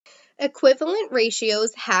Equivalent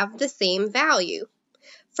ratios have the same value.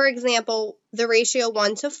 For example, the ratio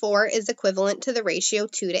 1 to 4 is equivalent to the ratio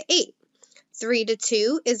 2 to 8. 3 to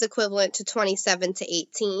 2 is equivalent to 27 to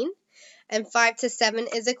 18. And 5 to 7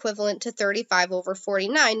 is equivalent to 35 over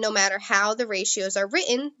 49. No matter how the ratios are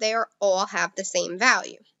written, they all have the same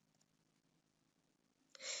value.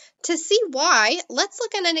 To see why, let's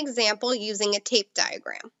look at an example using a tape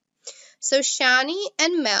diagram. So Shani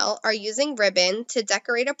and Mel are using ribbon to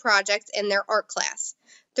decorate a project in their art class.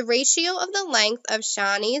 The ratio of the length of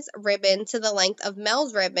Shani's ribbon to the length of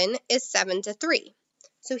Mel's ribbon is 7 to 3.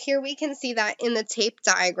 So here we can see that in the tape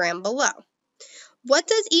diagram below. What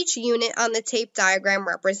does each unit on the tape diagram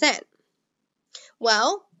represent?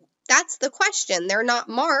 Well, that's the question. They're not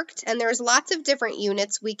marked, and there's lots of different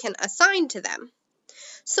units we can assign to them.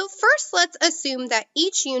 So first, let's assume that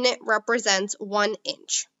each unit represents 1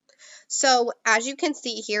 inch. So as you can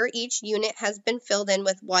see here, each unit has been filled in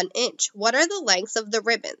with 1 inch. What are the lengths of the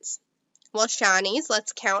ribbons? Well, Shani's,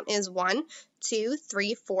 let's count, is 1, 2,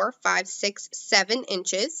 3, 4, 5, 6, 7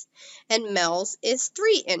 inches, and Mel's is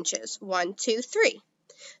 3 inches, 1, 2, 3.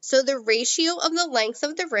 So the ratio of the lengths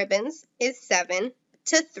of the ribbons is 7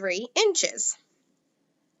 to 3 inches.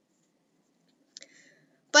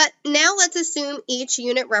 But now let's assume each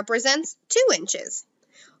unit represents 2 inches.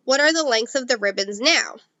 What are the lengths of the ribbons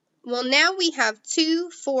now? Well, now we have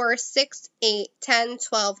 2, 4, 6, 8, 10,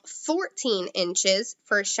 12, 14 inches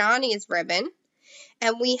for Shani's ribbon,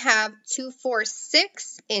 and we have 2, 4,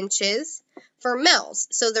 6 inches for Mel's.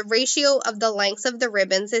 So the ratio of the lengths of the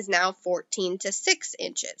ribbons is now 14 to 6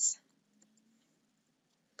 inches.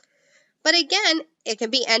 But again, it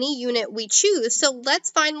can be any unit we choose, so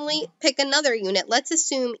let's finally pick another unit. Let's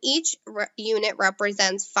assume each unit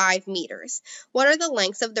represents 5 meters. What are the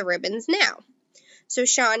lengths of the ribbons now? So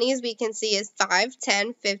Shani's, we can see, is 5,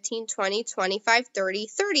 10, 15, 20, 25, 30,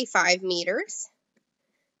 35 meters,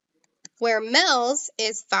 where Mel's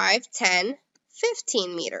is 5, 10,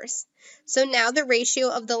 15 meters. So now the ratio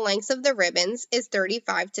of the lengths of the ribbons is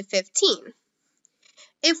 35 to 15.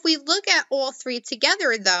 If we look at all three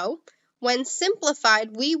together, though, when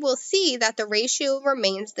simplified, we will see that the ratio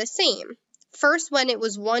remains the same. First, when it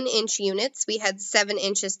was 1 inch units, we had 7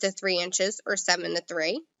 inches to 3 inches, or 7 to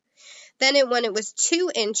 3. Then when it was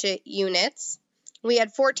 2 inch units, we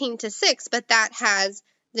had 14 to 6, but that has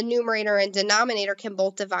the numerator and denominator can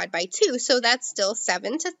both divide by 2, so that's still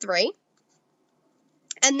 7 to 3.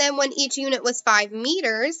 And then when each unit was 5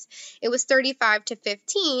 meters, it was 35 to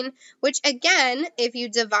 15, which again, if you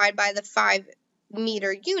divide by the 5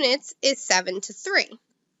 meter units, is 7 to 3.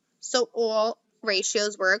 So all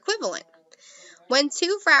ratios were equivalent. When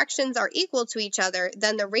two fractions are equal to each other,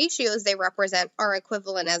 then the ratios they represent are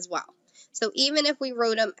equivalent as well. So even if we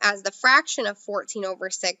wrote them as the fraction of 14 over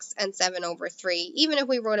 6 and 7 over 3, even if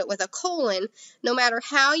we wrote it with a colon, no matter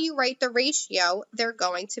how you write the ratio, they're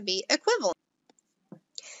going to be equivalent.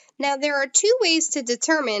 Now, there are 2 ways to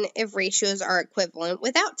determine if ratios are equivalent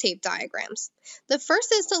without tape diagrams. The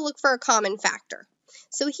first is to look for a common factor.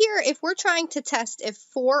 So here, if we're trying to test if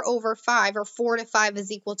 4 over 5 or 4 to 5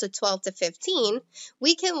 is equal to 12 to 15,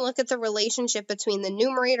 we can look at the relationship between the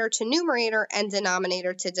numerator to numerator and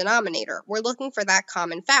denominator to denominator. We're looking for that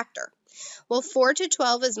common factor. Well, 4 to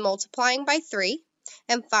 12 is multiplying by 3,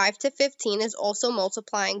 and 5 to 15 is also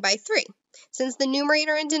multiplying by 3. Since the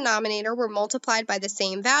numerator and denominator were multiplied by the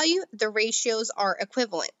same value, the ratios are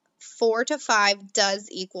equivalent. 4 to 5 does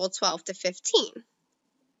equal 12 to 15.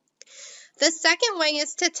 The second way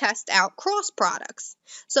is to test out cross products.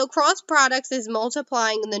 So cross products is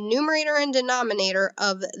multiplying the numerator and denominator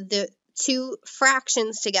of the 2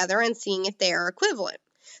 fractions together and seeing if they are equivalent.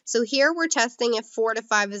 So here we're testing if 4 to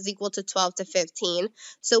 5 is equal to 12 to 15.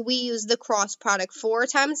 So we use the cross product. 4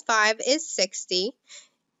 times 5 is 60.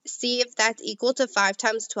 See if that's equal to 5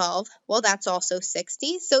 times 12. Well, that's also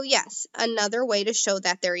 60. So yes, another way to show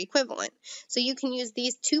that they're equivalent. So you can use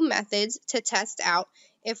these 2 methods to test out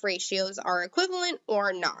if ratios are equivalent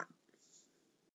or not.